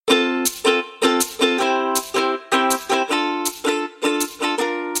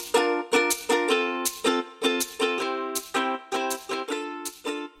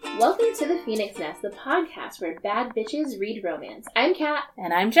Welcome to The Phoenix Nest, the podcast where bad bitches read romance. I'm Kat.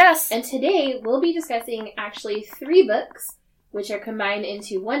 And I'm Jess. And today we'll be discussing actually 3 books, which are combined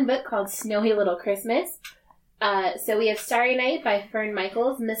into one book called Snowy Little Christmas. So we have Starry Night by Fern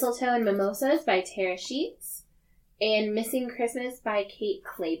Michaels, Mistletoe and Mimosas by Tara Sheets, and Missing Christmas by Kate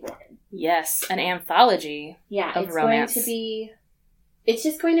Clayborn. Yes, an anthology of romance. It's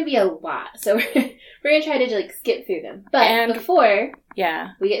just going to be a lot. So we're going to try to skip through them. But before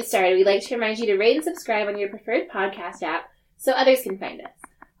we get started, we'd like to remind you to rate and subscribe on your preferred podcast app so others can find us.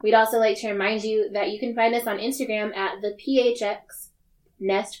 We'd also like to remind you that you can find us on Instagram at the PHX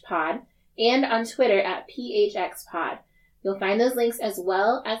Nest Pod and on Twitter at PHX Pod. You'll find those links as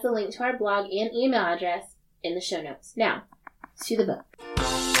well as the link to our blog and email address in the show notes. Now, to the book.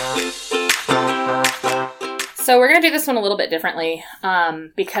 So we're going to do this one a little bit differently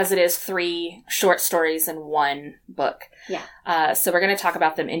because it is 3 short stories in one book. Yeah. So we're going to talk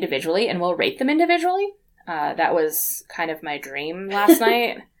about them individually, and we'll rate them individually. That was kind of my dream last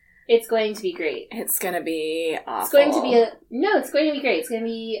night. It's going to be great. It's going to be awful. It's going to be it's going to be great. It's going to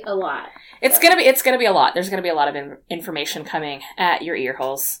be a lot. It's going to be a lot. There's going to be a lot of information coming at your ear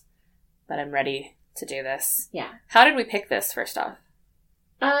holes, but I'm ready to do this. Yeah. How did we pick this, first off?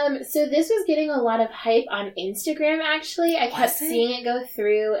 So this was getting a lot of hype on Instagram, actually. I kept seeing it go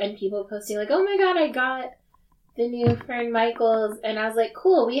through and people posting oh my god, I got the new Fern Michaels. And I was like,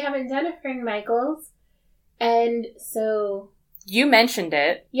 cool, we haven't done a Fern Michaels. And so... You mentioned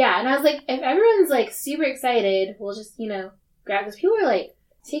it. Yeah, and I was like, if everyone's super excited, we'll just, grab this. People were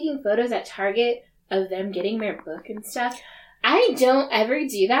taking photos at Target of them getting their book and stuff. I don't ever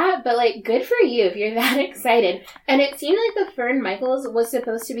do that, but good for you if you're that excited. And it seemed like the Fern Michaels was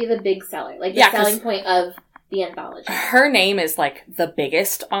supposed to be the big seller, the selling point of the anthology. Her name is the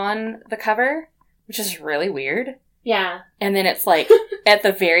biggest on the cover, which is really weird. Yeah. And then it's at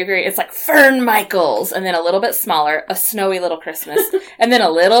the very, very, it's Fern Michaels, and then a little bit smaller, A Snowy Little Christmas, and then a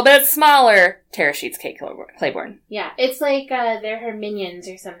little bit smaller, Tara Sheets, Kate Clayborn. Yeah, it's they're her minions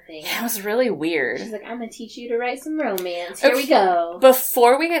or something. Yeah, it was really weird. She's I'm gonna teach you to write some romance. Here we go.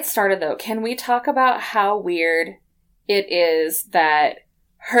 Before we get started, though, can we talk about how weird it is that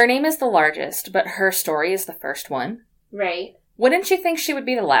her name is the largest, but her story is the first one? Right. Wouldn't you think she would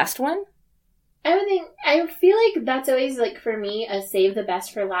be the last one? I feel like that's always, for me, a save the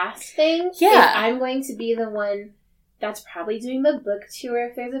best for last thing. Yeah. If I'm going to be the one that's probably doing the book tour,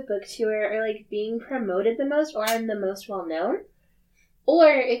 if there's a book tour, or, being promoted the most, or I'm the most well-known,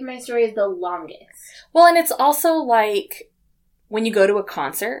 or if my story is the longest. Well, and it's also when you go to a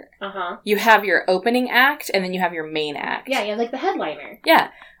concert, you have your opening act, and then you have your main act. Yeah, you have, the headliner. Yeah.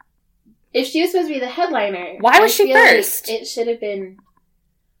 If she was supposed to be the headliner... Why was she first? It should have been...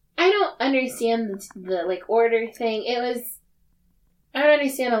 I don't understand the order thing. I don't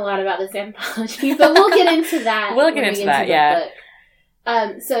understand a lot about this anthology, but we'll get into that.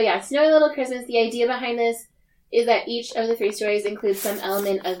 Yeah. So yeah, Snowy Little Christmas, the idea behind this is that each of the 3 stories includes some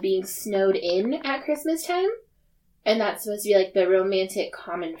element of being snowed in at Christmas time. And that's supposed to be the romantic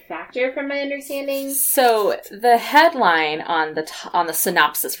common factor from my understanding. So the headline on the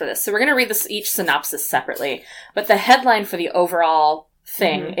synopsis for this, so we're going to read each synopsis separately, but the headline for the overall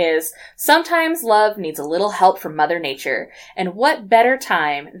thing is, sometimes love needs a little help from Mother Nature, and what better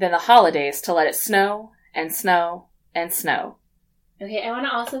time than the holidays to let it snow and snow and snow. Okay, I want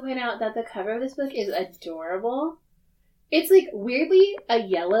to also point out that the cover of this book is adorable. It's weirdly a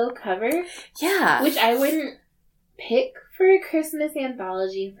yellow cover. Yeah. Which I wouldn't pick for a Christmas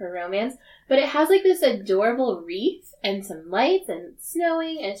anthology for romance, but it has this adorable wreath and some lights and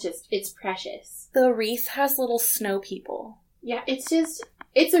snowing, and it's precious. The wreath has little snow people. Yeah, it's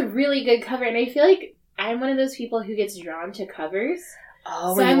a really good cover, and I feel like I'm one of those people who gets drawn to covers.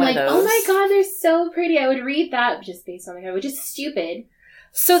 Oh, so I'm one of those? Oh my god, they're so pretty. I would read that just based on the cover, which is stupid.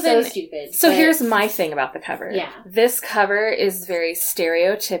 So stupid. So here's my thing about the cover. Yeah. This cover is very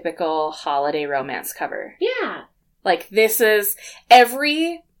stereotypical holiday romance cover. Yeah. This is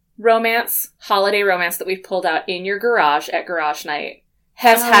every holiday romance that we've pulled out in your garage at garage night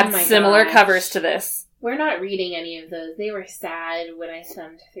has had similar covers to this. We're not reading any of those. They were sad when I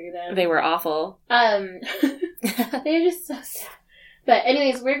thumbed through them. They were awful. They're just so sad. But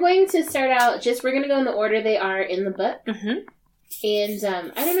anyways, we're going to start out, we're going to go in the order they are in the book. Mm-hmm.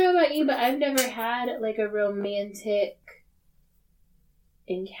 And I don't know about you, but I've never had a romantic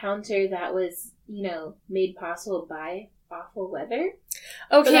encounter that was, made possible by awful weather.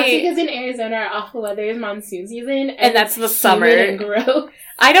 Okay. But that's because in Arizona, our awful weather is monsoon season. And that's the summer. And gross.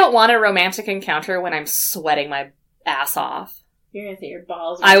 I don't want a romantic encounter when I'm sweating my ass off. You're going to say your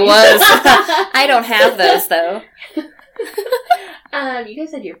balls. I was. I don't have those, though. You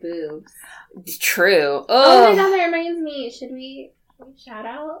guys said your boobs. True. Oh my god, that reminds me. Should we shout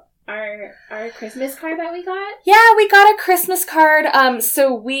out our Christmas card that we got? Yeah, we got a Christmas card.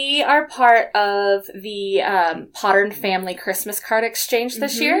 So we are part of the Pottern Family Christmas card exchange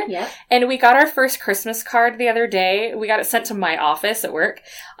this year. Yep. And we got our first Christmas card the other day. We got it sent to my office at work.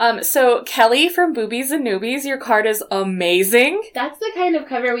 So Kelly from Boobies and Newbies, your card is amazing. That's the kind of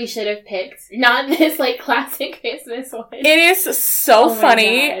cover we should have picked. Not this, like, classic Christmas one. It is so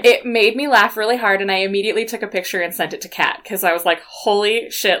funny. It made me laugh really hard, and I immediately took a picture and sent it to Kat, because I was like,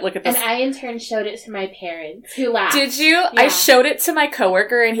 holy shit, look at this. And I, in turn, showed it to my parents, who laughed. Did you? Yeah. I showed it to my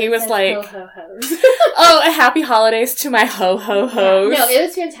coworker, and he was like, ho-ho-hos. Oh, a happy holidays to my ho-ho-hos. Yeah. No, it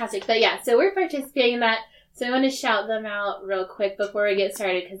was fantastic. But yeah, so we're participating in that. So I want to shout them out real quick before we get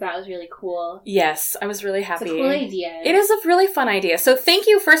started, because that was really cool. Yes, I was really happy. It's a cool idea. It is a really fun idea. So thank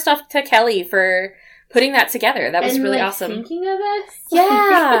you first off to Kelly for putting that together. That was really awesome. Thinking of us.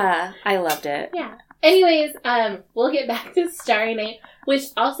 Yeah. I loved it. Yeah. Anyways, we'll get back to Starry Night, which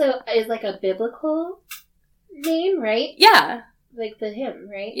also is like a biblical name, right? Yeah. Like the hymn,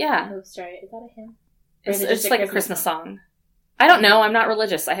 right? Yeah. Oh, Starry. Is that a hymn? It's like a Christmas song. I don't know. I'm not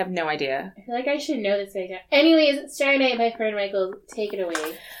religious. I have no idea. I feel like I should know this right now. Anyways, Starry Night by Fern Michael. Take it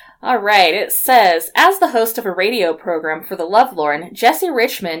away. All right. It says, as the host of a radio program for the Lovelorn, Jessie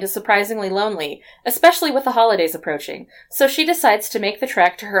Richmond is surprisingly lonely, especially with the holidays approaching. So she decides to make the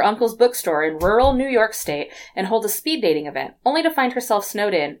trek to her uncle's bookstore in rural New York State and hold a speed dating event, only to find herself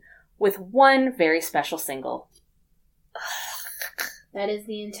snowed in with one very special single. That is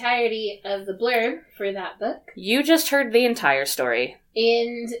the entirety of the blurb for that book. You just heard the entire story.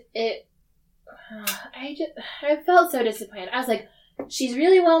 And it... I felt so disappointed. I was like, she's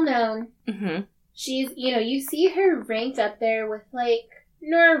really well known. Mm-hmm. She's, you see her ranked up there with, like,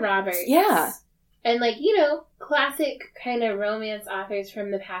 Nora Roberts. Yeah. And, like, classic kind of romance authors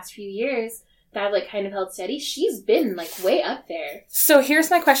from the past few years that have, like, kind of held steady. She's been, like, way up there. So here's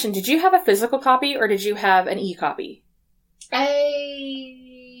my question. Did you have a physical copy or did you have an e-copy? I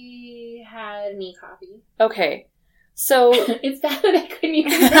had an e-copy. Okay. So it's bad that I couldn't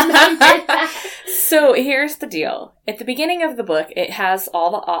even remember that. So here's the deal. At the beginning of the book, it has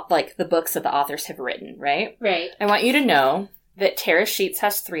all the books that the authors have written, right? Right. I want you to know that Tara Sheets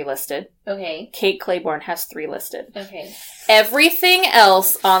has 3 listed. Okay. Kate Claiborne has 3 listed. Okay. Everything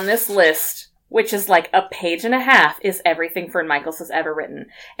else on this list, which is like a page and a half, is everything Fern Michaels has ever written.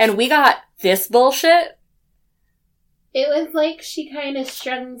 And we got this bullshit. It was like she kind of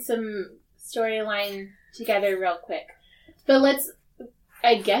strung some storyline together real quick. But let's,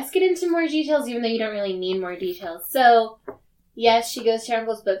 I guess, get into more details, even though you don't really need more details. So, yes, she goes to her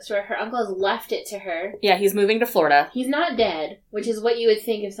uncle's bookstore. Her uncle has left it to her. Yeah, he's moving to Florida. He's not dead, which is what you would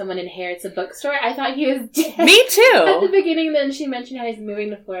think if someone inherits a bookstore. I thought he was dead. Me too! At the beginning, then she mentioned how he's moving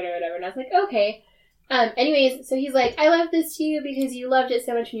to Florida or whatever, and I was like, okay. Anyways, so he's like, I left this to you because you loved it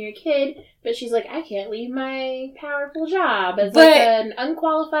so much when you were a kid, but she's like, I can't leave my powerful job as like an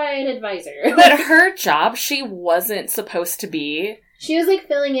unqualified advisor. But her job, she wasn't supposed to be. She was like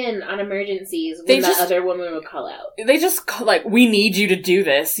filling in on emergencies when that other woman would call out. They just like, we need you to do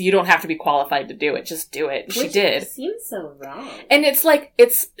this. You don't have to be qualified to do it. Just do it. She did. Which seems so wrong. And it's like,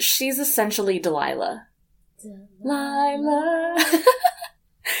 she's essentially Delilah. Delilah.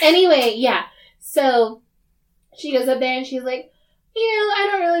 Anyway, yeah. So, she goes up there and she's like, I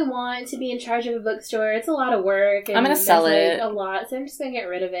don't really want to be in charge of a bookstore. It's a lot of work. And I'm going to sell it. A lot, so I'm just going to get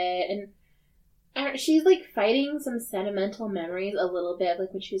rid of it. And she's, like, fighting some sentimental memories a little bit,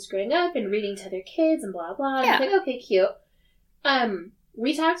 like when she was growing up and reading to other kids and blah, blah. And yeah. I was like, okay, cute.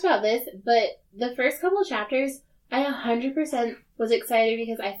 We talked about this, but the first couple of chapters, I 100% was excited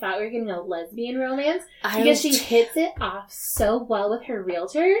because I thought we were getting a lesbian romance because she hits it off so well with her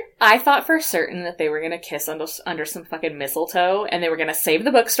realtor. I thought for certain that they were going to kiss under some fucking mistletoe and they were going to save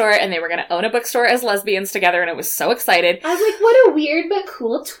the bookstore and they were going to own a bookstore as lesbians together, and I was so excited. I was like, what a weird but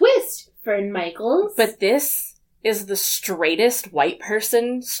cool twist, Fern Michaels. But this is the straightest white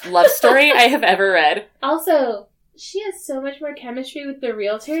person love story I have ever read. Also, she has so much more chemistry with the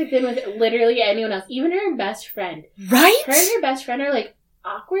realtor than with literally anyone else. Even her best friend. Right? Her and her best friend are, like,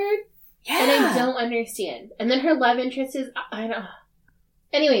 awkward. Yeah. And I don't understand. And then her love interest is... I don't...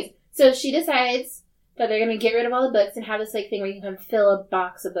 Anyways, so she decides that they're going to get rid of all the books and have this, like, thing where you can come fill a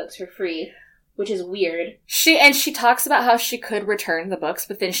box of books for free. Which is weird. She talks about how she could return the books,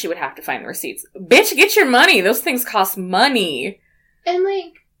 but then she would have to find the receipts. Bitch, get your money! Those things cost money! And,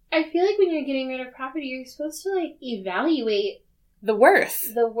 like... I feel like when you're getting rid of property, you're supposed to, like, evaluate the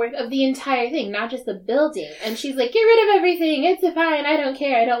worth. The worth of the entire thing, not just the building. And she's like, get rid of everything. It's fine. I don't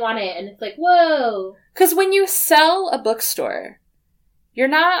care. I don't want it. And it's like, whoa. Because when you sell a bookstore, you're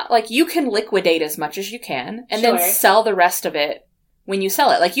not, like, you can liquidate as much as you can and then sell the rest of it when you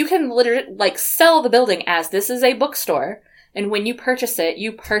sell it. Like, you can literally, like, sell the building as this is a bookstore. And when you purchase it,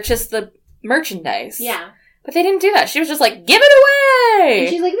 you purchase the merchandise. Yeah. But they didn't do that. She was just like, give it away! And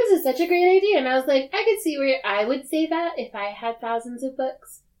she's like, this is such a great idea. And I was like, I could see where I would say that if I had thousands of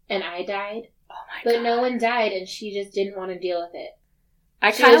books and I died. Oh my God. But no one died and she just didn't want to deal with it.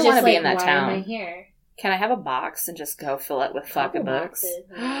 I kind of want to be in that why town. Am I here? Can I have a box and just go fill it with fucking books?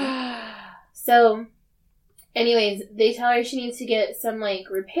 So, anyways, they tell her she needs to get some, like,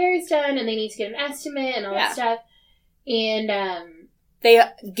 repairs done and they need to get an estimate and all that stuff. And, they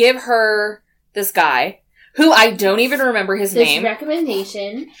give her this guy, who I don't even remember his name. This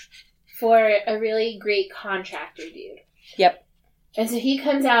recommendation for a really great contractor dude. Yep. And so he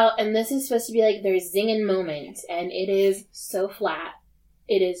comes out, and this is supposed to be like their zinging moment, and it is so flat.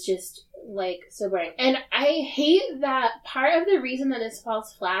 It is just, like, so boring. And I hate that part of the reason that this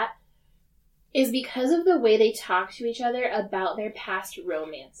falls flat is because of the way they talk to each other about their past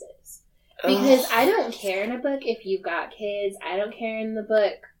romances. Because I don't care in a book if you've got kids. I don't care in the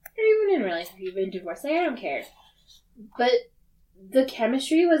book, or even in real life if you've been divorced. Like, I don't care. But the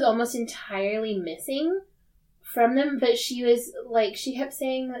chemistry was almost entirely missing from them. But she was, like, she kept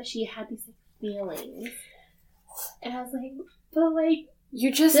saying that she had these feelings. And I was like, but, like,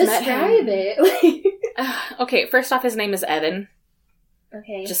 you just describe it. Okay, first off, his name is Evan.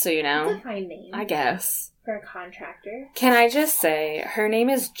 Okay. Just so you know. That's a fine name. I guess. For a contractor. Can I just say, her name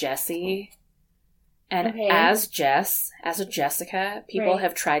is Jessie. And as Jess, as a Jessica, people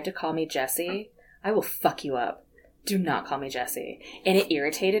have tried to call me Jessie. I will fuck you up. Do not call me Jessie. And it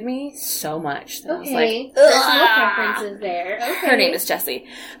irritated me so much that I was like, personal preferences there. Okay. Her name is Jessie.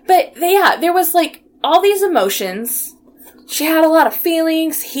 But, there was, like, all these emotions. She had a lot of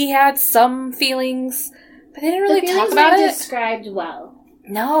feelings. He had some feelings. But they didn't really talk about it. Described well.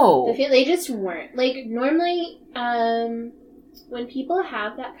 No. They just weren't. Like, normally, when people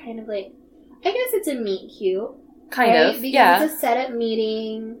have that kind of, like, I guess it's a meet cute. Kind of, because it's a set-up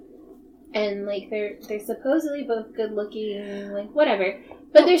meeting, and, like, they're supposedly both good-looking, like, whatever.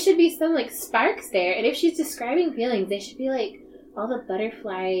 But there should be some, like, sparks there, and if she's describing feelings, they should be, like, all the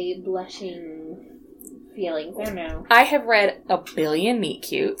butterfly blushing feelings. I don't know. I have read a billion meet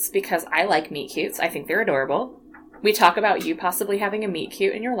cutes, because I like meet cutes. I think they're adorable. We talk about you possibly having a meet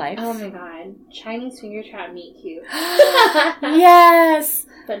cute in your life. Oh my god. Chinese finger trap meet cute. Yes!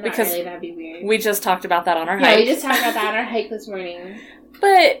 But not because really, that'd be weird. We just talked about that on our hike. Yeah, we just talked about that on our hike this morning.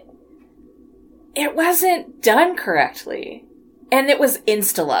 But it wasn't done correctly. And it was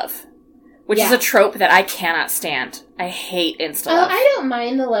insta-love. Which is a trope that I cannot stand. I hate insta-love. Oh, I don't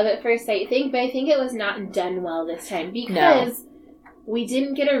mind the love at first sight thing, but I think it was not done well this time. Because we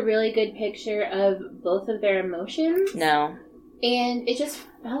didn't get a really good picture of both of their emotions. No. And it just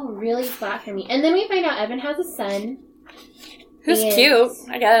fell really flat for me. And then we find out Evan has a son. Who's cute,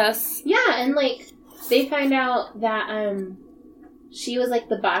 I guess. Yeah, and, like, they find out that, she was, like,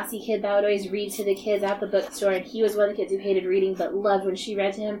 the bossy kid that would always read to the kids at the bookstore, and he was one of the kids who hated reading but loved when she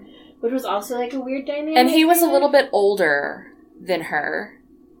read to him, which was also, like, a weird dynamic. And he was a little bit older than her.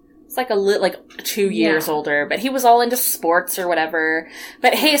 It's like 2 years older, but he was all into sports or whatever.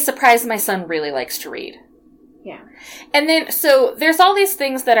 But hey, surprise, my son really likes to read. Yeah. And then, so, there's all these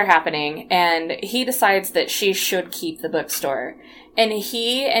things that are happening, and he decides that she should keep the bookstore. And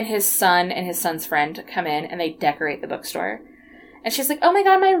he and his son's friend come in, and they decorate the bookstore. And she's like, oh my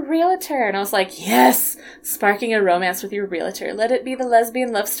god, my realtor. And I was like, yes, sparking a romance with your realtor. Let it be the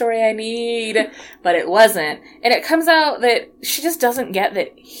lesbian love story I need. But it wasn't. And it comes out that she just doesn't get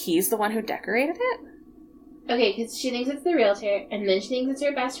that he's the one who decorated it. Okay, because she thinks it's the realtor, and then she thinks it's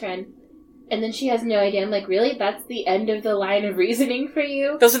her best friend. And then she has no idea. I'm like, really? That's the end of the line of reasoning for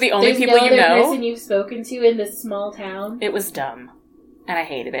you? Those are the only people you know? There's no other person you've spoken to in this small town? It was dumb. And I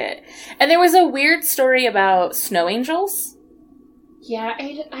hated it. And there was a weird story about snow angels. Yeah,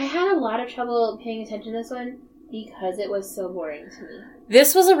 I had a lot of trouble paying attention to this one because it was so boring to me.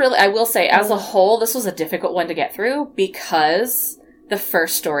 This was I will say, as a whole, this was a difficult one to get through because the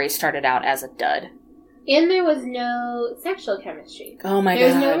first story started out as a dud. And there was no sexual chemistry. Oh my god.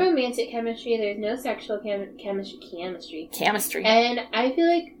 There's no romantic chemistry. There's no sexual chemistry. And I feel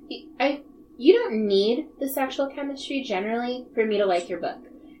like you don't need the sexual chemistry generally for me to like your book.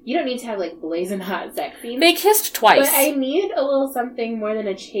 You don't need to have, like, blazing hot sex scenes. They kissed twice. But I needed a little something more than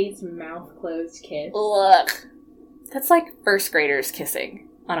a chaste mouth-closed kiss. Look. That's like first graders kissing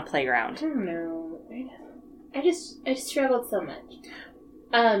on a playground. I don't know. I just struggled so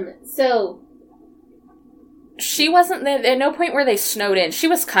much. So she wasn't there at no point where they snowed in. She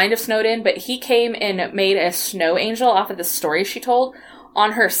was kind of snowed in, but he came and made a snow angel off of the story she told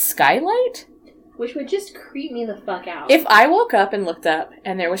on her skylight. Which would just creep me the fuck out. If I woke up and looked up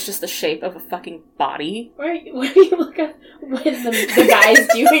and there was just the shape of a fucking body. Right, when you look up when the guy's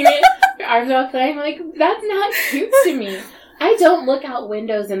doing it, your arms are flying, I'm like, that's not cute to me. I don't look out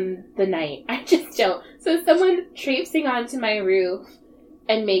windows in the night. I just don't. So someone traipsing onto my roof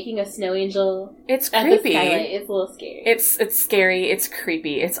and making a snow angel it's creepy. At the skylight, it's a little scary. It's scary, it's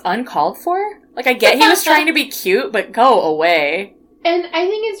creepy, it's uncalled for. Like, I get he was trying to be cute, but go away. And I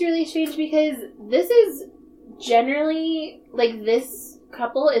think it's really strange because this is generally, like, this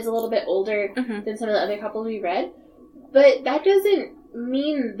couple is a little bit older than some of the other couples we read. But that doesn't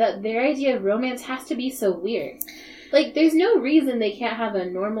mean that their idea of romance has to be so weird. Like, there's no reason they can't have a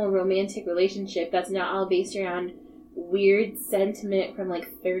normal romantic relationship that's not all based around weird sentiment from, like,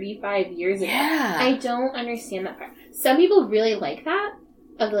 35 years ago. Yeah. I don't understand that part. Some people really like that,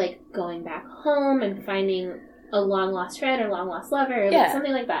 of, like, going back home and finding a long-lost friend or long-lost lover or like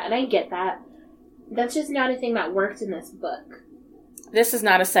something like that. And I get that. That's just not a thing that worked in this book. This is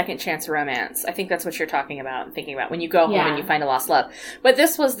not a second chance romance. I think that's what you're talking about and thinking about when you go home and you find a lost love. But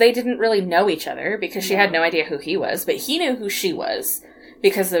this was, they didn't really know each other because she had no idea who he was, but he knew who she was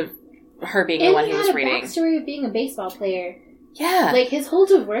because of her being the one he was reading. And he had a backstory of being a baseball player. Yeah. Like, his whole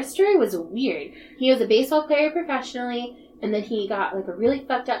divorce story was weird. He was a baseball player professionally, and then he got, like, a really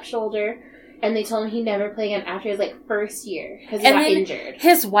fucked up shoulder. And they told him he'd never play again after his, like, first year. Because he got injured.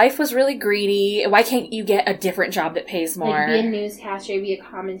 His wife was really greedy. Why can't you get a different job that pays more? Like, be a newscaster, be a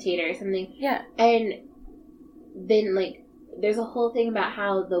commentator or something. Yeah. And then, like, there's a whole thing about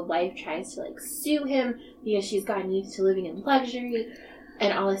how the wife tries to, like, sue him because she's gotten used to living in luxury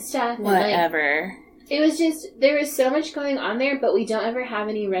and all this stuff. Whatever. And, like, it was just, there was so much going on there, but we don't ever have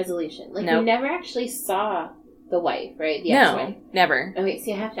any resolution. Like, we never actually saw the wife, right? The ex-wife. Never. Okay,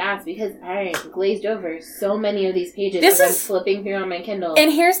 see, I have to ask because I glazed over so many of these pages as I'm flipping through on my Kindle.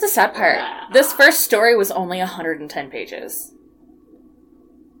 And here's the sad part. This first story was only 110 pages.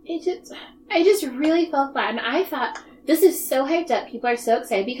 I just really fell flat, and I thought, this is so hyped up, people are so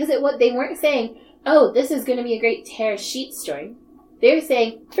excited, because they weren't saying, oh, this is going to be a great Tara Sheets story. They were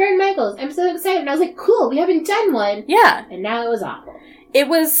saying, Fern Michaels, I'm so excited, and I was like, cool, we haven't done one. Yeah. And now it was awful. It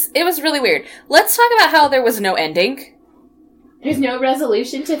was really weird. Let's talk about how there was no ending. There's no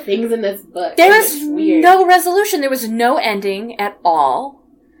resolution to things in this book. There was no resolution. There was no ending at all.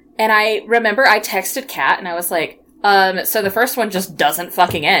 And I remember I texted Kat and I was like, so the first one just doesn't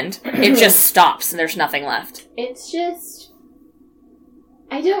fucking end. It just stops and there's nothing left. It's just,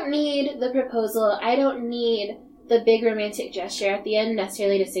 I don't need the proposal. I don't need the big romantic gesture at the end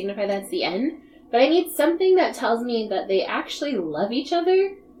necessarily to signify that's the end. But I need something that tells me that they actually love each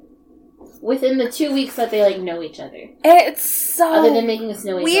other within the 2 weeks that they, like, know each other. It's so other than making a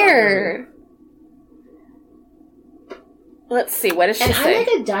snowy weird. Let's see, what does she say? And I'm, like,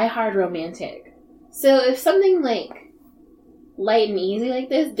 a diehard romantic. So if something, like, light and easy like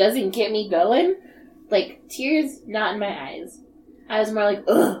this doesn't get me going, like, tears not in my eyes. I was more like,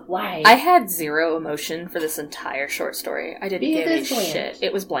 ugh, why? I had zero emotion for this entire short story. I didn't give a shit.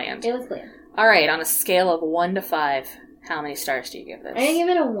 It was bland. It was bland. All right, on a scale of 1 to 5, how many stars do you give this? I give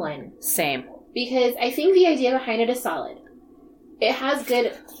it a 1. Same. Because I think the idea behind it is solid. It has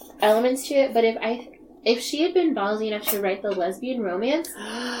good elements to it, but if she had been ballsy enough to write the lesbian romance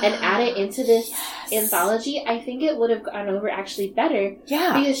and add it into this anthology, I think it would have gone over actually better.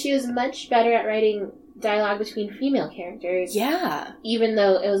 Yeah. Because she was much better at writing dialogue between female characters. Yeah. Even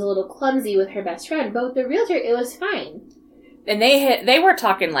though it was a little clumsy with her best friend. But with the realtor, it was fine. And they were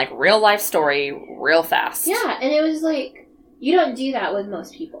talking, like, real-life story real fast. Yeah, and it was like, you don't do that with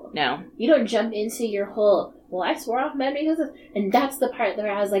most people. No. You don't jump into your whole, well, I swore off men because of... And that's the part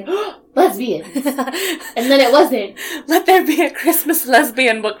where I was like, oh, lesbians! And then it wasn't. Let there be a Christmas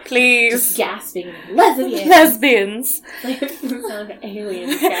lesbian book, please. Just gasping. Lesbians! Lesbians! Like, it sounds like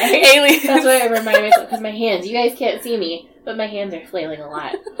aliens, guys. Aliens. That's what I remind myself, because my hands, you guys can't see me, but my hands are flailing a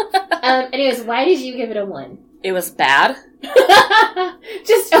lot. Anyways, why did you give it a 1? It was bad.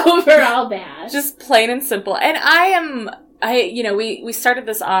 Just overall bad. Just plain and simple. And we started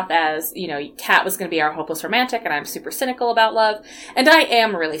this off as, Kat was going to be our hopeless romantic, and I'm super cynical about love. And I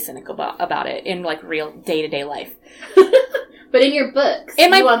am really cynical about it in, like, real day-to-day life. But in your books, you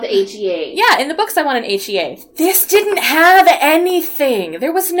want the HEA. Yeah, in the books I want an HEA. This didn't have anything.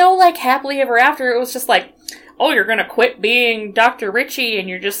 There was no, like, happily ever after. It was just like, oh, you're going to quit being Dr. Ritchie, and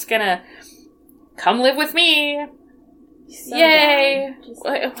you're just going to come live with me. So yay.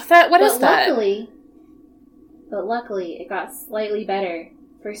 What is that? Luckily, But luckily, it got slightly better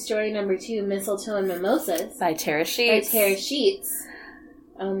for story number 2, Mistletoe and Mimosas. By Tara Sheets.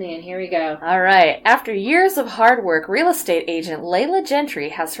 Oh man, here we go. All right. After years of hard work, real estate agent Layla Gentry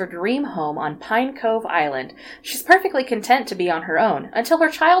has her dream home on Pine Cove Island. She's perfectly content to be on her own, until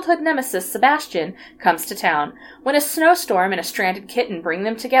her childhood nemesis, Sebastian, comes to town. When a snowstorm and a stranded kitten bring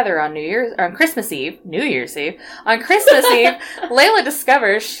them together on New Year's Eve, on Christmas Eve, Layla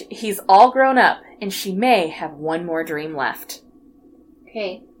discovers he's all grown up, and she may have one more dream left.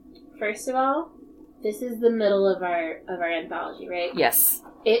 Okay. First of all, this is the middle of our anthology, right? Yes.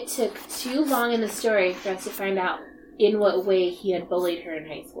 It took too long in the story for us to find out in what way he had bullied her in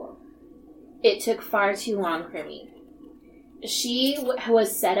high school. It took far too long for me. She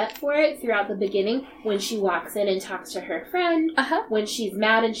was set up for it throughout the beginning when she walks in and talks to her friend, when she's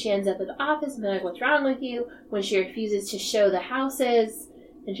mad and she ends up at the office and they're like, what's wrong with you? When she refuses to show the houses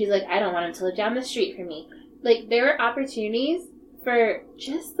and she's like, I don't want him to live down the street from me. Like, there were opportunities for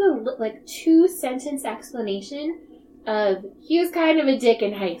just the, 2-sentence explanation of he was kind of a dick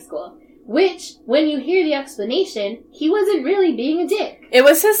in high school. Which, when you hear the explanation, he wasn't really being a dick. It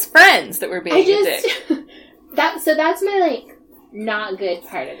was his friends that were being a dick. So that's my, not good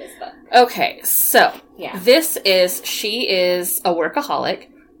part of this book. Okay, so, she is a workaholic,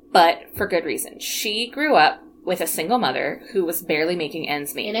 but for good reason. She grew up with a single mother who was barely making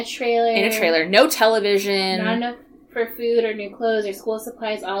ends meet. In a trailer. No television. Not enough for food or new clothes or school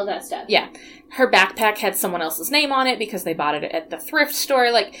supplies, all of that stuff. Yeah. Her backpack had someone else's name on it because they bought it at the thrift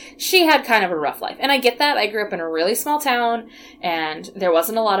store. She had kind of a rough life. And I get that. I grew up in a really small town, and there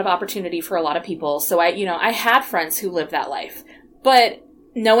wasn't a lot of opportunity for a lot of people. So I had friends who lived that life. But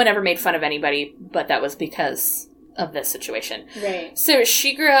no one ever made fun of anybody, but that was because of this situation. Right. So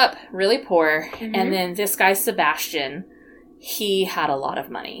she grew up really poor, and then this guy, Sebastian, he had a lot of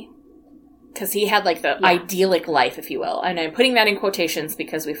money. Because he had, the idyllic life, if you will. And I'm putting that in quotations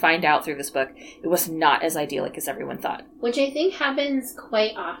because we find out through this book it was not as idyllic as everyone thought. Which I think happens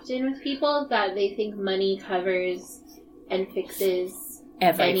quite often with people, that they think money covers and fixes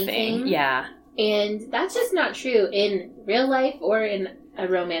anything. Yeah. And that's just not true in real life or in a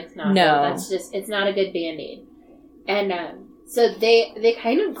romance novel. No. It's not a good Band-Aid. And so they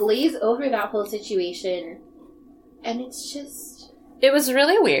kind of glaze over that whole situation. And it's just... It was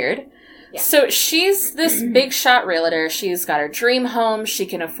really weird. Yeah. So she's this big shot realtor. She's got her dream home. She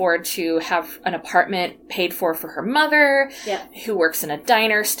can afford to have an apartment paid for her mother, who works in a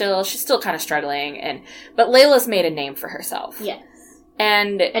diner still. She's still kind of struggling. But Layla's made a name for herself. Yes.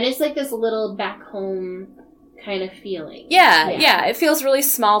 And it's like this little back home kind of feeling. Yeah. It feels really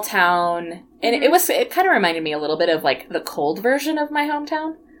small town. And it kind of reminded me a little bit of the cold version of my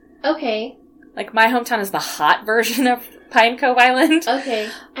hometown. Okay. My hometown is the hot version of Pine Cove Island. Okay.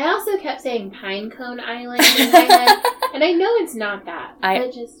 I also kept saying Pinecone Island in my head, and I know it's not that. I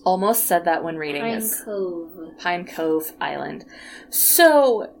almost said that when reading Pine Cove Island.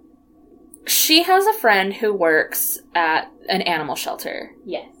 So, she has a friend who works at an animal shelter.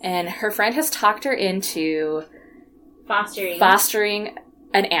 Yes. And her friend has talked her into fostering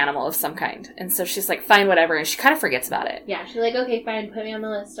an animal of some kind. And so she's like, fine, whatever. And she kind of forgets about it. Yeah, she's like, okay, fine, put me on the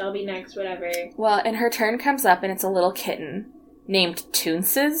list. I'll be next, whatever. Well, and her turn comes up, and it's a little kitten named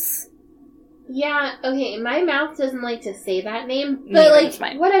Toonces. Yeah, okay, my mouth doesn't like to say that name. But,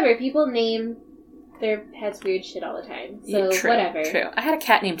 whatever. People name their pets weird shit all the time. So, whatever. True. I had a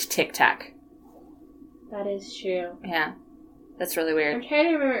cat named Tic Tac. That is true. Yeah. That's really weird. I'm trying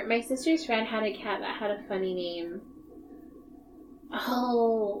to remember. My sister's friend had a cat that had a funny name.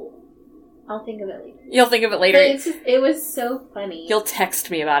 Oh, I'll think of it later. You'll think of it later. But it was so funny. You'll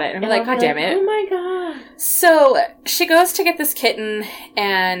text me about it, and be like, God damn it. Oh my god. So, she goes to get this kitten,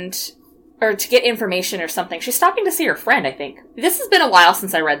 or to get information or something. She's stopping to see her friend, I think. This has been a while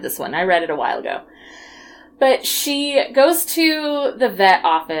since I read this one. I read it a while ago. But she goes to the vet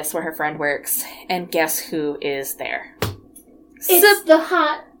office where her friend works, and guess who is there? It's the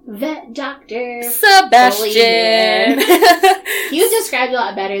hot vet doctor Sebastian. He was described a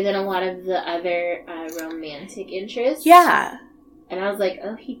lot better than a lot of the other romantic interests. Yeah. And I was like,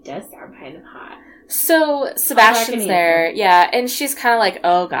 oh, he does sound kind of hot. So Sebastian's there, and she's kind of like,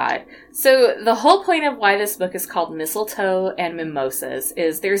 oh god. So the whole point of why this book is called Mistletoe and Mimosas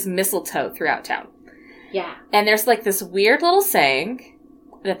is there's mistletoe throughout town. Yeah. And there's this weird little saying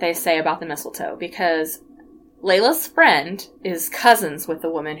that they say about the mistletoe, because Layla's friend is cousins with the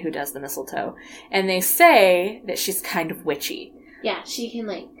woman who does the mistletoe. And they say that she's kind of witchy. Yeah, she can,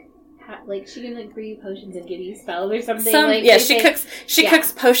 like she can like brew potions and give you spells or something. She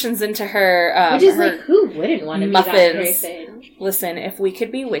cooks potions into her. Which is like, who wouldn't want to be that person? Listen, if we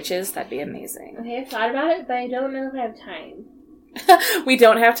could be witches, that'd be amazing. Okay, I've thought about it, but I don't know if I have time. We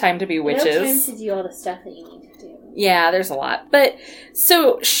don't have time to be witches. You don't have time to do all the stuff that you need to do. Yeah, there's a lot. But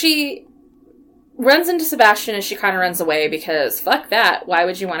so she runs into Sebastian and she kind of runs away because fuck that. Why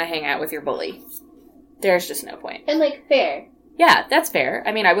would you want to hang out with your bully? There's just no point. And like, fair. Yeah, that's fair.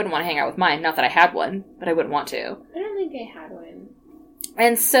 I mean, I wouldn't want to hang out with mine. Not that I had one, but I wouldn't want to. I don't think I had one.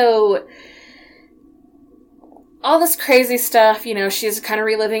 And so, all this crazy stuff, you know, she's kind of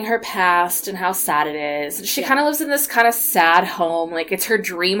reliving her past and how sad it is. She kind of lives in this kind of sad home. Like, it's her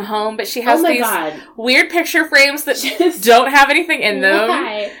dream home, but she has these weird picture frames that don't have anything in them.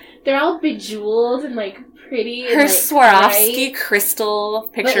 Why? They're all bejeweled and, like, pretty. Her Swarovski crystal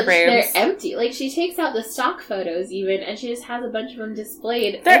picture frames. They're empty. Like, she takes out the stock photos, even, and she just has a bunch of them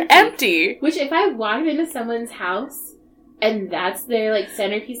displayed. They're empty. Which, if I walked into someone's house and that's their, like,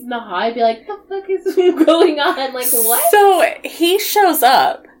 centerpiece in the hall, I'd be like, what the fuck is going on? Like, what? So, he shows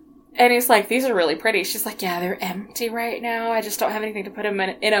up, and he's like, these are really pretty. She's like, yeah, they're empty right now. I just don't have anything to put them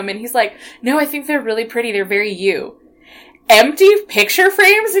in them. And he's like, no, I think they're really pretty. They're very you. Empty picture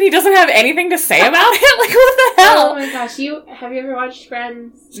frames, and he doesn't have anything to say about it? Like, what the hell? Oh my gosh, have you ever watched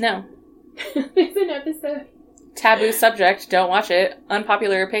Friends? No. There's an episode. Taboo subject, don't watch it.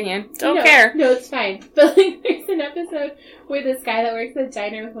 Unpopular opinion, don't care. No, it's fine. But, like, there's an episode where this guy that works at the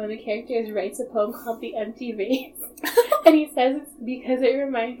diner with one of the characters writes a poem called The Empty Vase. And he says it's because it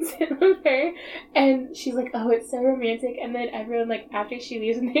reminds him of her. And she's like, oh, it's so romantic. And then everyone, like, after she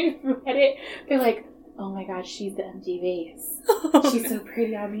leaves and they've read it, they're like, oh my gosh, she's the empty vase. She's so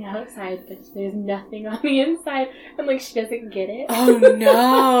pretty on the outside, but there's nothing on the inside. And, like, she doesn't get it. Oh,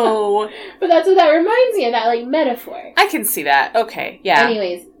 no. But that's what that reminds me of, that, like, metaphor. I can see that. Okay, yeah.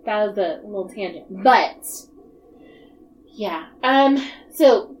 Anyways, that was the little tangent. But, yeah.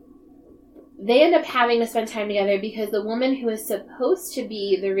 So, they end up having to spend time together because the woman who is supposed to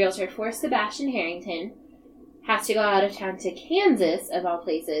be the realtor for Sebastian Harrington has to go out of town to Kansas, of all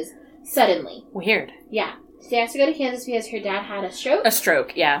places, suddenly. Weird. Yeah. She has to go to Kansas because her dad had a stroke. A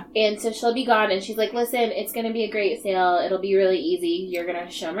stroke, yeah. And so she'll be gone, and she's like, listen, it's going to be a great sale. It'll be really easy. You're going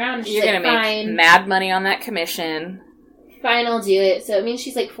to show them around. You're going to make mad money on that commission. Fine, I'll do it. So it means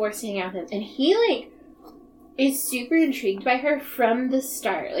she's, like, forced to hang out with him. And he, like, is super intrigued by her from the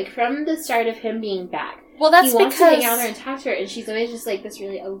start. Like, from the start of him being back. Well, that's because he wants to hang out with her and talk to her, and she's always just, like, this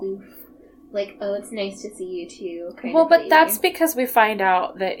really aloof, like, oh, it's nice to see you, too. Well, but that's because we find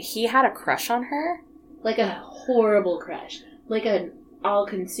out that he had a crush on her. Like a horrible crush. Like an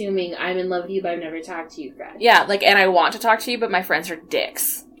all-consuming, I'm in love with you, but I've never talked to you crush. Yeah, like, and I want to talk to you, but my friends are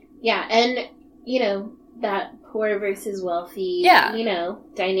dicks. Yeah, and, you know, that poor versus wealthy, you know,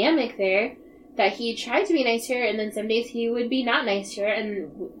 dynamic there, that he tried to be nice to her, and then some days he would be not nice to her,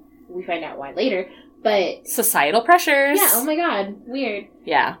 and we find out why later, but... Societal pressures. Yeah, oh my god, weird.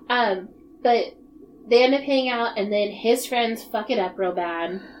 Yeah. But they end up hanging out, and then his friends fuck it up real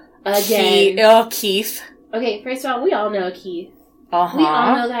bad. Again. Keith. Okay, first of all, we all know Keith. Uh-huh. We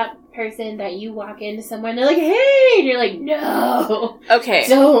all know that person that you walk into somewhere and they're like, hey! And you're like, no! Okay.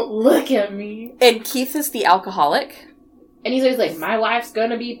 Don't look at me. And Keith is the alcoholic. And he's always like, my wife's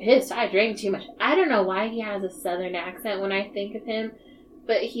gonna be pissed. I drank too much. I don't know why he has a southern accent when I think of him.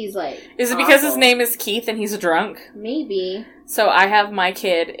 But he's like... Is it because his name is Keith and he's a drunk? Maybe. So I have my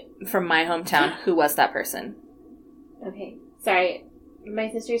kid from my hometown who was that person. Okay. Sorry.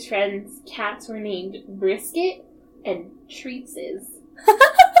 My sister's friends' cats were named Brisket and Treatses.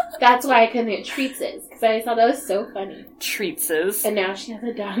 That's why I couldn't get Treatses, because I thought that was so funny. Treatses. And now she has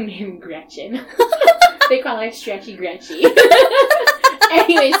a dog named Gretchen. They call her Stretchy Gretchy.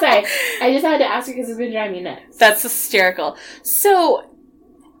 Anyway, sorry. I just had to ask her because it's been driving me nuts. That's hysterical. So...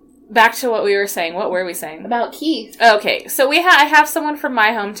 Back to what we were saying. What were we saying? About Keith. Okay, so I have someone from my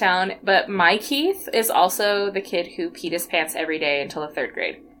hometown, but my Keith is also the kid who peed his pants every day until the 3rd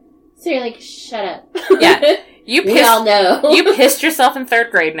grade. So you're like, shut up. Yeah. We all know. You pissed yourself in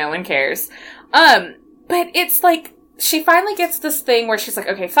 3rd grade, no one cares. But it's like, she finally gets this thing where she's like,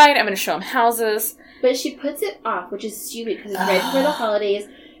 okay, fine, I'm going to show him houses. But she puts it off, which is stupid, because it's right before the holidays.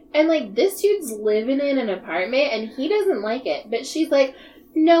 And, like, this dude's living in an apartment, and he doesn't like it. But she's like...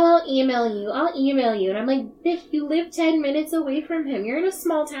 No, I'll email you. And I'm like, bitch, you live 10 minutes away from him. You're in a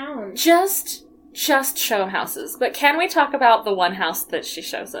small town. Just show him houses. But can we talk about the one house that she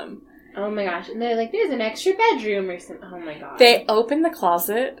shows him? Oh my gosh. And they're like, there's an extra bedroom or something. Oh my god. They open the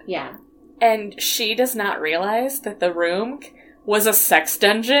closet. Yeah. And she does not realize that the room was a sex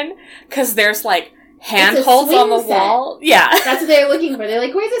dungeon. Because there's like handholds on the wall. Yeah. That's what they're looking for. They're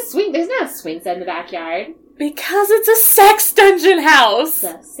like, where's the swing? There's not a swing set in the backyard. Because it's a sex dungeon house.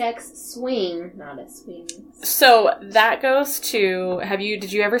 It's a sex swing, not a swing. So that goes to,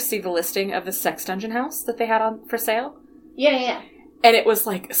 did you ever see the listing of the sex dungeon house that they had on for sale? Yeah. And it was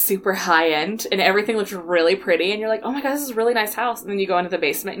like super high end and everything looked really pretty and you're like, oh my god, this is a really nice house. And then you go into the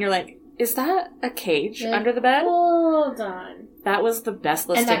basement and you're like, is that a cage under the bed? Hold on. That was the best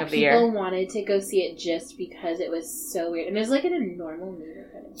listing of the year. And people wanted to go see it just because it was so weird. And it was like in a normal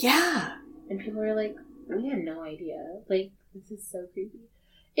neighborhood. Yeah. And people were like, we had no idea. Like, this is so creepy.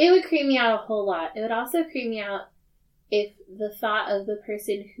 It would creep me out a whole lot. It would also creep me out if the thought of the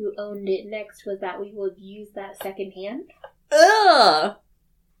person who owned it next was that we would use that secondhand. Ugh!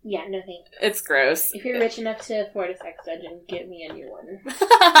 Yeah, no thanks. It's gross. If you're rich enough to afford a sex dungeon, get me a new one.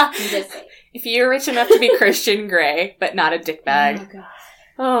 I'm just saying. If you're rich enough to be Christian Grey, but not a dickbag. Oh, God.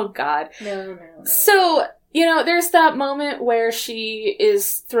 Oh, God. No. So, there's that moment where she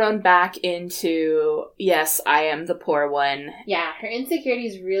is thrown back into, yes, I am the poor one. Yeah, her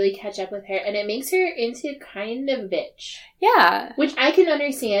insecurities really catch up with her, and it makes her into kind of bitch. Yeah. Which I can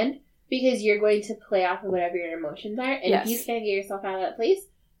understand, because you're going to play off of whatever your emotions are, and if you can't get yourself out of that place,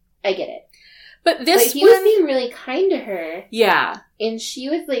 I get it. But he was being really kind to her. Yeah. And she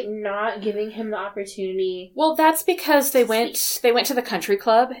was, like, not giving him the opportunity. Well, that's because they went to the country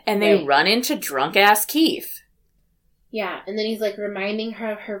club, and they run into drunk-ass Keith. Yeah, and then he's, like, reminding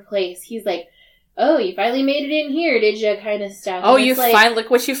her of her place. He's like, oh, you finally made it in here, did you? Kind of stuff. Oh,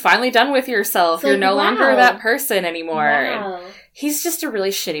 look what you've finally done with yourself. You're no longer that person anymore. Wow. He's just a really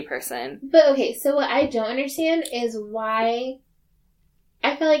shitty person. But, okay, so what I don't understand is why...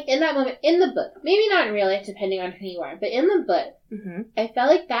 I feel like in that moment, in the book, maybe not in real life, depending on who you are, but in the book, I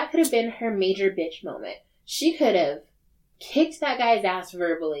felt like that could have been her major bitch moment. She could have kicked that guy's ass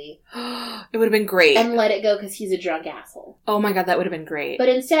verbally. It would have been great. And let it go because he's a drunk asshole. Oh my god, that would have been great. But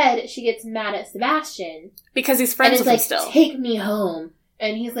instead, she gets mad at Sebastian. Because he's friends with him still. Take me home.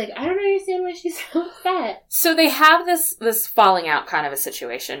 And he's like, I don't understand why she's so upset. So they have this falling out kind of a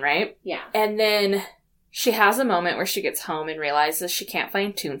situation, right? Yeah. And then... she has a moment where she gets home and realizes she can't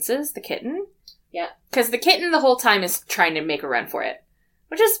find Toonces, the kitten. Yeah. Because the kitten the whole time is trying to make a run for it.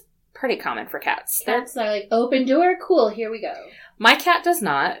 Which is pretty common for cats. Cats are like, open door, cool, here we go. My cat does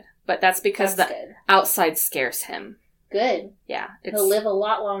not, but that's because the outside scares him. Good. Yeah. He'll live a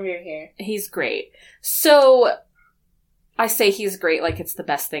lot longer here. He's great. So, I say he's great like it's the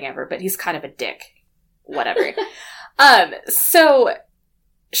best thing ever, but he's kind of a dick. Whatever. So...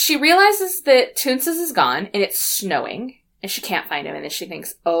 she realizes that Toonces is gone, and it's snowing, and she can't find him, and then she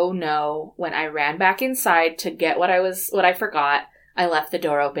thinks, oh no, when I ran back inside to get what I forgot, I left the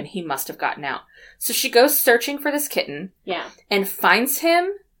door open, he must have gotten out. So she goes searching for this kitten, and finds him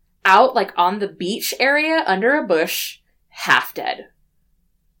out, like, on the beach area, under a bush, half dead.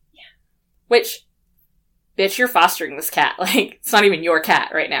 Yeah. Which, bitch, you're fostering this cat. Like, it's not even your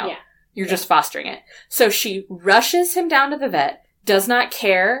cat right now. Yeah. You're just fostering it. So she rushes him down to the vet, does not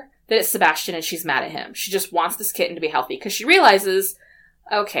care that it's Sebastian and she's mad at him. She just wants this kitten to be healthy because she realizes,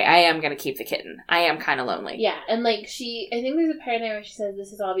 okay, I am going to keep the kitten. I am kind of lonely. Yeah, and like I think there's a part in there where she says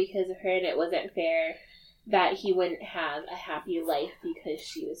this is all because of her and it wasn't fair that he wouldn't have a happy life because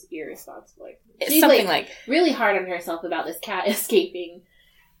she was irresponsible. She's something like really hard on herself about this cat escaping.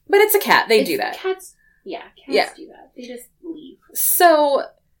 But it's a cat. They do that. Cats do that. They just leave. So...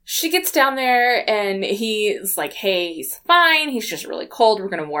 she gets down there, and he's like, hey, he's fine. He's just really cold. We're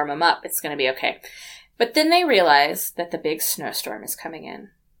going to warm him up. It's going to be okay. But then they realize that the big snowstorm is coming in.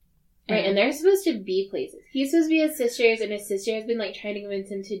 Right, and they're supposed to be places. He's supposed to be his sisters, and his sister has been, like, trying to convince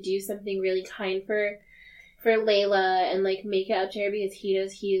him to do something really kind for Layla and, like, make it up to her because he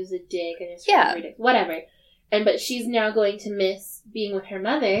knows he is a dick and it's ridiculous. Whatever. But she's now going to miss being with her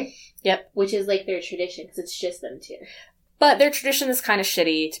mother. Yep. Which is, like, their tradition, because it's just them two. But their tradition is kind of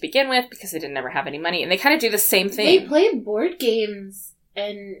shitty to begin with because they didn't ever have any money. And they kind of do the same thing. They play board games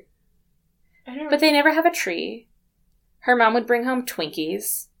and... I don't know. But they never have a tree. Her mom would bring home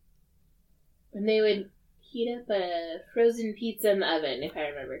Twinkies. And they would heat up a frozen pizza in the oven, if I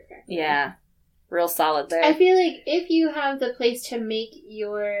remember correctly. Yeah. Real solid there. I feel like if you have the place to make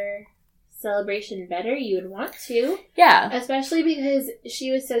your celebration better, you would want to. Yeah. Especially because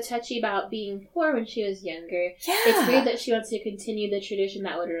she was so touchy about being poor when she was younger. Yeah. It's weird that she wants to continue the tradition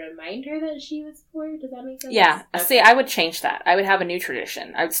that would remind her that she was poor. Does that make sense? Yeah. Okay. See, I would change that. I would have a new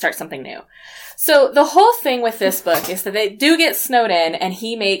tradition. I would start something new. So the whole thing with this book is that they do get snowed in, and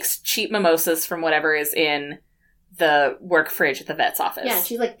he makes cheap mimosas from whatever is in the work fridge at the vet's office. Yeah,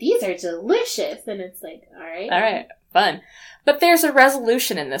 she's like, these are delicious. And it's like, all right. All right. Fun. But there's a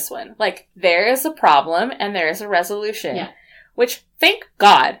resolution in this one. Like, there is a problem and there is a resolution. Yeah. Which, thank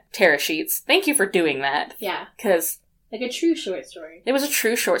God, Tara Sheets, thank you for doing that. Yeah. Because... like a true short story. It was a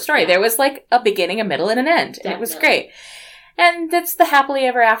true short story. Yeah. There was, like, a beginning, a middle, and an end. Definitely. And it was great. And it's the happily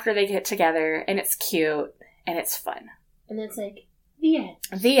ever after they get together, and it's cute, and it's fun. And it's like, the end.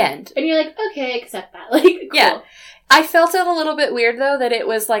 The end. And you're like, okay, accept that. Like, cool. Yeah. I felt it a little bit weird, though, that it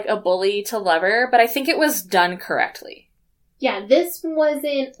was, like, a bully to lover, but I think it was done correctly. Yeah, this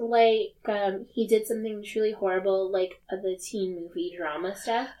wasn't, like, he did something truly horrible, like the teen movie drama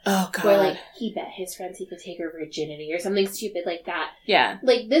stuff. Oh, God. Where, like, he bet his friends he could take her virginity or something stupid like that. Yeah.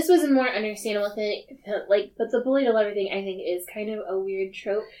 Like, this was a more understandable thing. Like, but the bully to lover thing, I think, is kind of a weird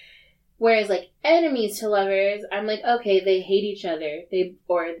trope. Whereas, like, enemies to lovers, I'm like, okay, they hate each other. They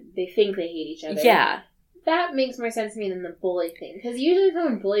think they hate each other. Yeah. That makes more sense to me than the bully thing. Because usually if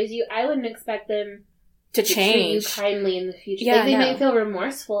someone bullies you, I wouldn't expect them to change. Treat you kindly in the future. Yeah, like, they might feel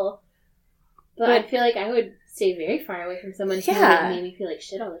remorseful, but I feel like I would stay very far away from someone who made me feel like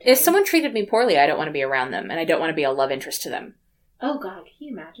shit all the time. If someone treated me poorly, I don't want to be around them, and I don't want to be a love interest to them. Oh, God, can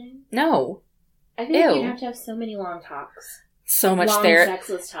you imagine? No. I feel like you'd have so many long talks. So much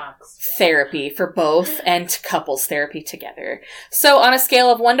sexless talks. Therapy for both, and couples therapy together. So, on a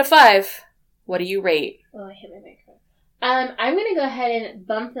scale of 1 to 5, what do you rate? Oh, I hit my microphone. I'm going to go ahead and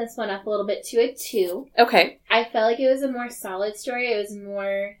bump this one up a little bit to a 2. Okay. I felt like it was a more solid story. It was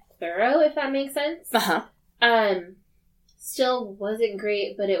more thorough, if that makes sense. Uh-huh. Still wasn't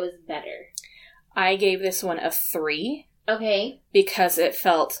great, but it was better. I gave this one a 3. Okay. Because it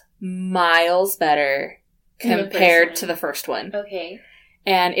felt miles better compared to the first one. Okay.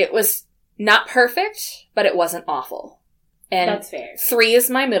 And it was not perfect, but it wasn't awful. And that's fair. 3 is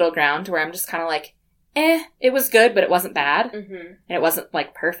my middle ground, where I'm just kind of like, it was good, but it wasn't bad. Mm-hmm. And it wasn't,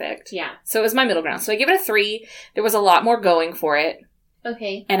 like, perfect. Yeah. So it was my middle ground. So I give it a 3. There was a lot more going for it.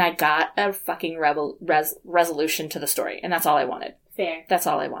 Okay. And I got a fucking resolution to the story. And that's all I wanted. Fair. That's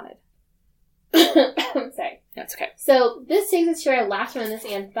all I wanted. I'm sorry. That's okay. So this takes us to our last one in this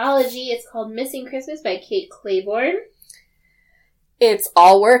anthology. It's called Missing Christmas by Kate Clayborn. It's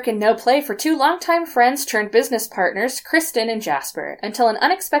all work and no play for 2 longtime friends turned business partners, Kristen and Jasper, until an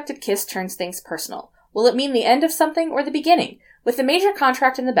unexpected kiss turns things personal. Will it mean the end of something or the beginning? With the major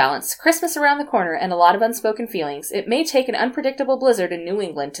contract in the balance, Christmas around the corner, and a lot of unspoken feelings, it may take an unpredictable blizzard in New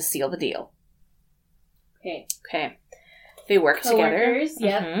England to seal the deal. Okay. They work together.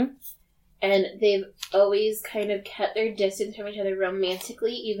 Yep. Mm-hmm. And they've always kind of kept their distance from each other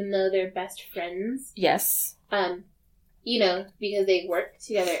romantically, even though they're best friends. Yes. You know, because they work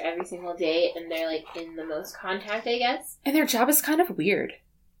together every single day, and they're, like, in the most contact, I guess. And their job is kind of weird.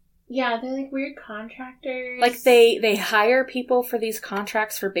 Yeah, they're, like, weird contractors. Like, they hire people for these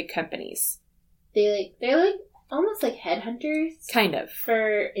contracts for big companies. They're, like, almost like headhunters. Kind of.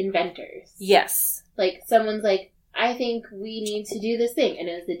 For inventors. Yes. Like, someone's like, I think we need to do this thing, and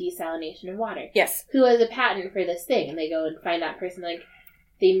it was the desalination of water. Yes. Who has a patent for this thing? And they go and find that person, like,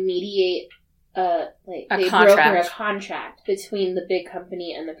 they mediate... they broker a contract between the big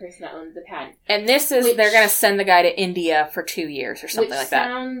company and the person that owns the patent. And this is, they're going to send the guy to India for 2 years or something like that.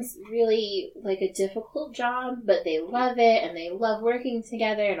 Which sounds really like a difficult job, but they love it, and they love working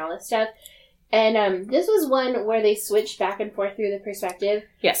together and all this stuff. And this was one where they switched back and forth through the perspective.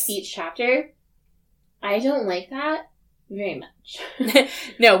 Yes. Each chapter. I don't like that very much.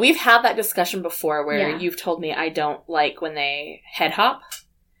 No, we've had that discussion before where you've told me I don't like when they head hop.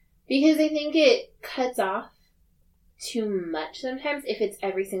 Because I think it cuts off too much sometimes if it's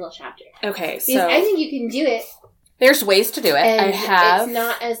every single chapter. Okay, so... Because I think you can do it. There's ways to do it. And it's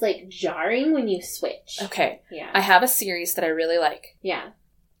not as, like, jarring when you switch. Okay. Yeah. I have a series that I really like. Yeah.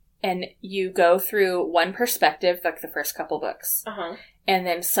 And you go through one perspective, like the first couple books. Uh-huh. And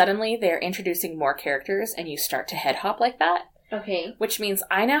then suddenly they're introducing more characters and you start to head hop like that. Okay. Which means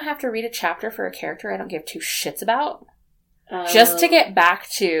I now have to read a chapter for a character I don't give 2 shits about. Just to get back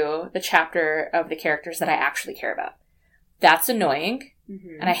to the chapter of the characters that I actually care about. That's annoying,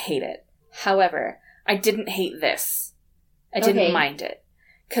 and I hate it. However, I didn't hate this. I didn't mind it.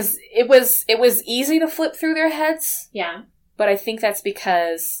 Because it was easy to flip through their heads. Yeah. But I think that's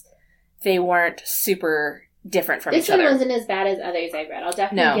because they weren't super different from each other. This one wasn't as bad as others I've read. I'll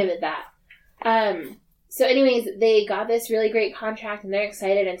definitely give it that. So anyways, they got this really great contract and they're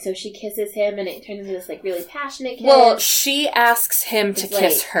excited, and so she kisses him and it turns into this, like, really passionate kiss. Well, she asks him to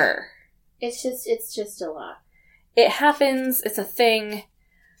kiss her. It's just a lot. It happens. It's a thing.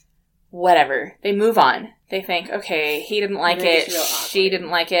 Whatever. They move on. They think, okay, he didn't like it, she didn't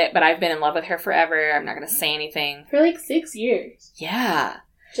like it, but I've been in love with her forever. I'm not going to say anything. For, like, 6 years. Yeah.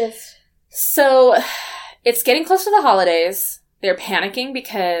 So, It's getting close to the holidays. They're panicking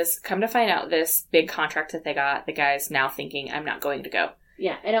because, come to find out, this big contract that they got, the guy's now thinking, I'm not going to go.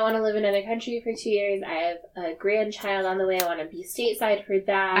 Yeah, I don't want to live in another country for 2 years. I have a grandchild on the way. I want to be stateside for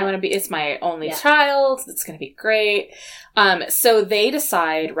that. It's my only child. It's going to be great. So they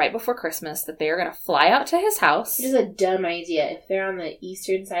decide right before Christmas that they are going to fly out to his house. It is a dumb idea. If they're on the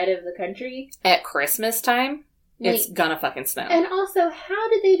eastern side of the country. At Christmas time, it's gonna fucking snow. And also, how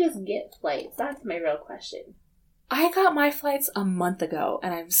did they just get flights? That's my real question. I got my flights a month ago,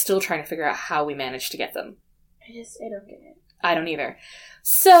 and I'm still trying to figure out how we managed to get them. I don't get it. I don't either.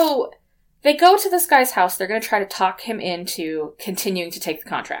 So, they go to this guy's house. They're going to try to talk him into continuing to take the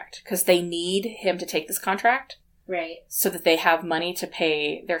contract. Because they need him to take this contract. Right. So that they have money to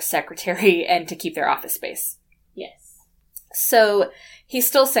pay their secretary and to keep their office space. Yes. So, he's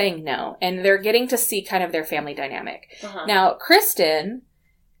still saying no. And they're getting to see kind of their family dynamic. Uh-huh. Now, Kristen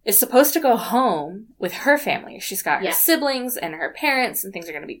is supposed to go home with her family. She's got her siblings and her parents, and things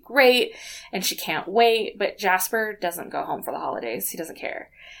are going to be great, and she can't wait. But Jasper doesn't go home for the holidays. He doesn't care.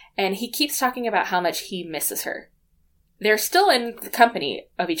 And he keeps talking about how much he misses her. They're still in the company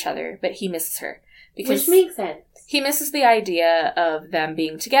of each other, but he misses her. Which makes sense. He misses the idea of them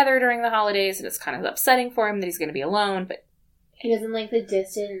being together during the holidays, and it's kind of upsetting for him that he's going to be alone, but he doesn't like the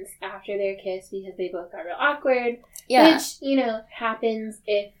distance after their kiss because they both got real awkward. Yeah. Which, happens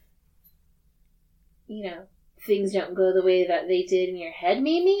if, things don't go the way that they did in your head,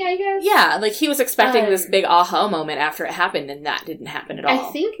 maybe, I guess? Yeah, like he was expecting this big aha moment after it happened, and that didn't happen at all.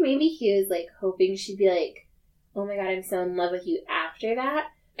 I think maybe he was, hoping she'd be like, oh my god, I'm so in love with you after that.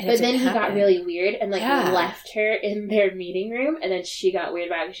 But then he got really weird and, left her in their meeting room, and then she got weird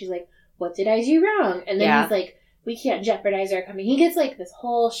about it. She's like, what did I do wrong? And then he's like, we can't jeopardize our company. He gets, this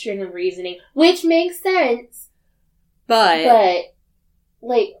whole string of reasoning, which makes sense. But it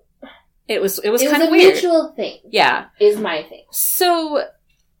was kind of weird. It was a mutual thing. Yeah. Is my thing. So,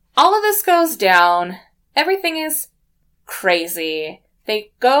 all of this goes down. Everything is crazy.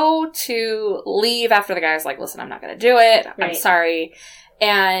 They go to leave after the guy's like, listen, I'm not going to do it. Right. I'm sorry.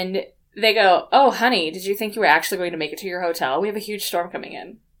 And they go, oh, honey, did you think you were actually going to make it to your hotel? We have a huge storm coming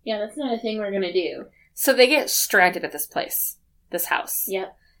in. Yeah, that's not a thing we're going to do. So they get stranded at this place, this house.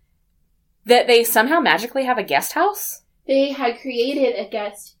 Yep. That they somehow magically have a guest house? They had created a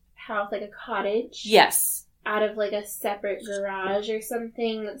guest house, like a cottage. Yes. Out of, a separate garage or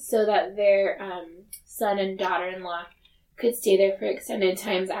something so that their son and daughter-in-law could stay there for extended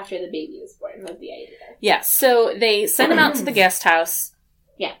times after the baby was born, was the idea. Yeah, so they send him out to the guest house.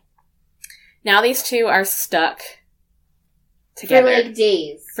 Yeah. Now these two are stuck together. For,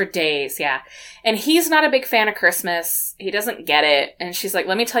 days. For days, yeah. And he's not a big fan of Christmas. He doesn't get it. And she's like,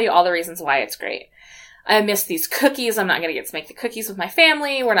 let me tell you all the reasons why it's great. I miss these cookies. I'm not going to get to make the cookies with my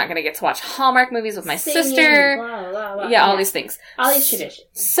family. We're not going to get to watch Hallmark movies with my sister. Blah, blah, blah. Yeah, all these things. All these traditions.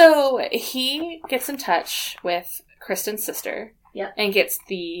 So he gets in touch with Kristen's sister. Yep. And gets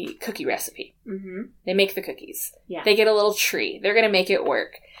the cookie recipe. Mm-hmm. They make the cookies. Yeah. They get a little tree. They're going to make it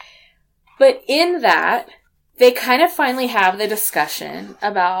work. But in that, they kind of finally have the discussion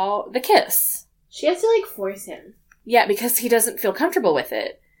about the kiss. She has to, force him. Yeah, because he doesn't feel comfortable with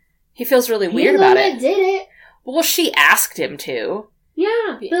it. He feels really weird about it. He's the one that did it. Well, she asked him to.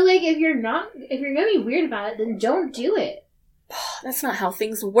 Yeah, but if you're gonna be weird about it, then don't do it. That's not how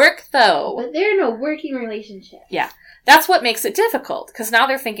things work, though. But they're in a working relationship. Yeah. That's what makes it difficult, because now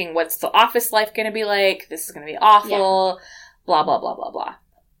they're thinking, what's the office life going to be like? This is going to be awful. Yeah. Blah, blah, blah, blah, blah.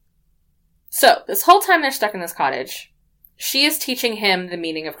 So, this whole time they're stuck in this cottage, she is teaching him the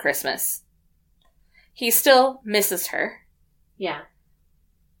meaning of Christmas. He still misses her. Yeah.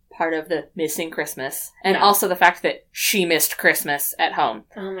 Part of the missing Christmas. And also the fact that she missed Christmas at home.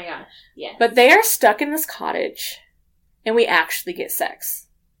 Oh my gosh. Yes. But they are stuck in this cottage, and we actually get sex.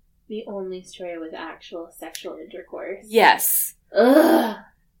 The only story with actual sexual intercourse. Yes. Ugh.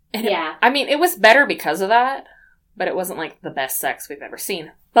 And it was better because of that, but it wasn't the best sex we've ever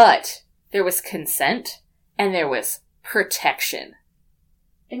seen. But there was consent, and there was protection.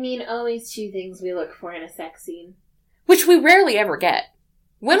 Always two things we look for in a sex scene. Which we rarely ever get.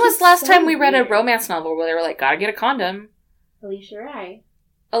 When was the last time we read a romance novel where they were like, gotta get a condom? Alicia Rye.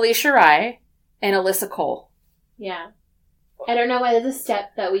 Alicia Rye and Alyssa Cole. Yeah. I don't know why there's a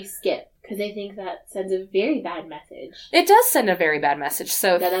step that we skip, because I think that sends a very bad message. It does send a very bad message,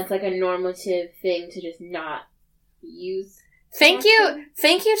 so... That's a normative thing to just not use. Thank you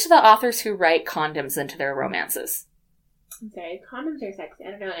to the authors who write condoms into their romances. I'm sorry, condoms are sexy. I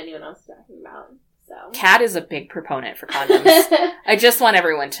don't know what anyone else is talking about, so... Kat is a big proponent for condoms. I just want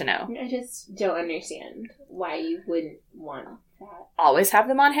everyone to know. I just don't understand why you wouldn't want that. Always have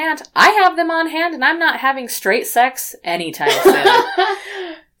them on hand. I have them on hand, and I'm not having straight sex anytime soon.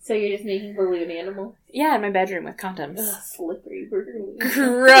 So you're just making balloon animals? Yeah, in my bedroom with condoms. Ugh, slippery balloon.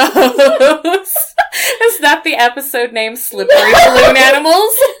 Gross. Is that the episode name, Slippery Balloon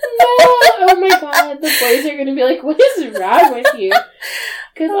Animals? No! Oh my god, the boys are gonna be like, what is wrong with you?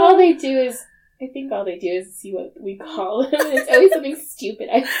 Because all they do is see what we call them. It's always something stupid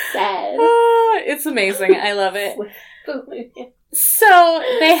I've said. It's amazing. I love it. So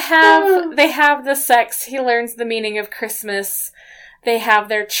they have the sex. He learns the meaning of Christmas. They have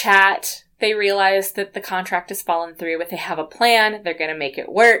their chat. They realize that the contract has fallen through, but they have a plan. They're going to make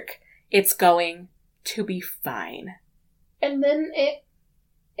it work. It's going to be fine. And then it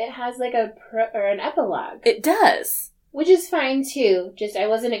has like an epilogue. It does. Which is fine, too. Just, I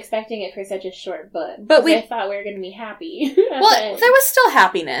wasn't expecting it for such a short book. But I thought we were going to be happy. Well, there was still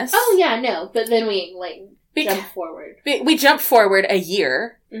happiness. Oh, yeah, no. But then we, jump forward. We jump forward a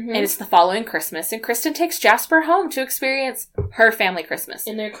year, and it's the following Christmas, and Kristen takes Jasper home to experience her family Christmas.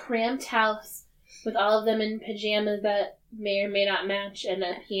 In their cramped house, with all of them in pajamas that may or may not match, and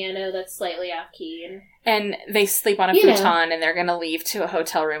a piano that's slightly off-key. And they sleep on a futon, and they're going to leave to a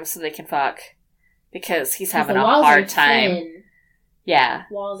hotel room so they can fuck. Because he's having a hard time. Thin. Yeah.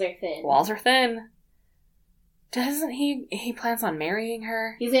 Walls are thin. Walls are thin. Doesn't he plans on marrying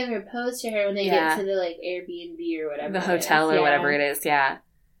her? He's going to propose to her when they get to the, Airbnb or whatever. The hotel or whatever it is, yeah.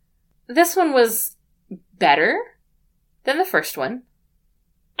 This one was better than the first one.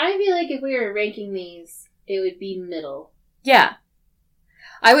 I feel like if we were ranking these, it would be middle. Yeah.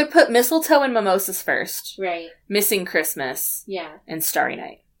 I would put Mistletoe and Mimosas first. Right. Missing Christmas. Yeah. And Starry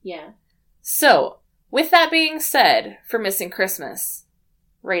Night. Yeah. So, with that being said, for Missing Christmas,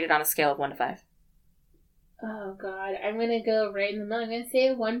 rated on a scale of 1 to 5. Oh, God. I'm going to go right in the middle. I'm going to say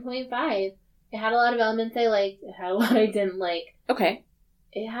 1.5. It had a lot of elements I liked. It had a lot I didn't like. Okay.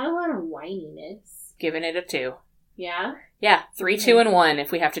 It had a lot of whininess. Giving it a 2. Yeah? Yeah. 3, 2, and 1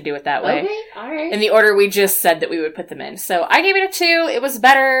 if we have to do it that way. Okay, alright. In the order we just said that we would put them in. So, I gave it a 2. It was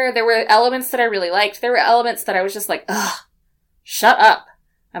better. There were elements that I really liked. There were elements that I was just like, ugh, shut up.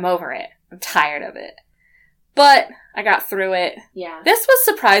 I'm over it. I'm tired of it. But I got through it. Yeah. This was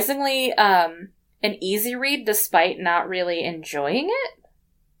surprisingly an easy read despite not really enjoying it.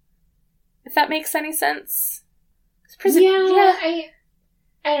 If that makes any sense.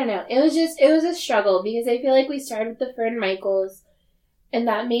 I don't know. It was a struggle because I feel like we started with the Fern Michaels and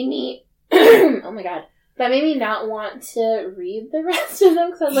that made me oh my god. That made me not want to read the rest of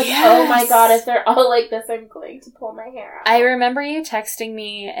them because I was like, oh my god, if they're all like this, I'm going to pull my hair out. I remember you texting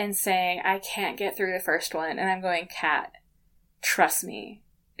me and saying, I can't get through the first one. And I'm going, Kat, trust me.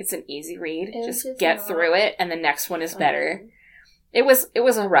 It's an easy read. Just get through it and the next one is better. It was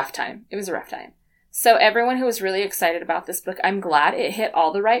a rough time. It was a rough time. So everyone who was really excited about this book, I'm glad it hit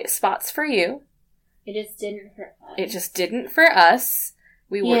all the right spots for you. It just didn't for us. It just didn't for us.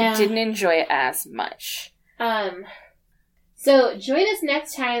 We didn't enjoy it as much. So join us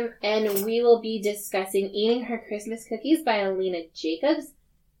next time, and we will be discussing Eating Her Christmas Cookies by Alina Jacobs.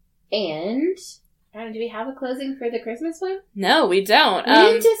 And, do we have a closing for the Christmas one? No, we don't. We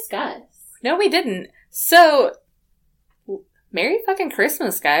didn't discuss. No, we didn't. So, Merry fucking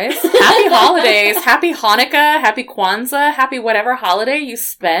Christmas, guys. Happy holidays. Happy Hanukkah. Happy Kwanzaa. Happy whatever holiday you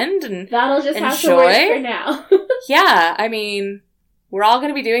spend and that'll just enjoy. Have to work for now. Yeah, I mean, we're all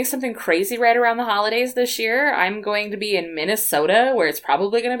going to be doing something crazy right around the holidays this year. I'm going to be in Minnesota, where it's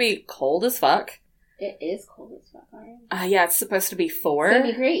probably going to be cold as fuck. It is cold as fuck, already. Yeah, it's supposed to be 4. It's going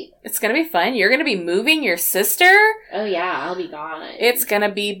to be great. It's going to be fun. You're going to be moving your sister. Oh, yeah, I'll be gone. It's going to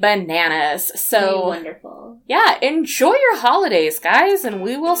be bananas. So, it'll be wonderful. Yeah, enjoy your holidays, guys, and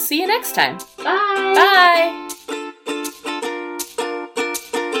we will see you next time. Bye! Bye!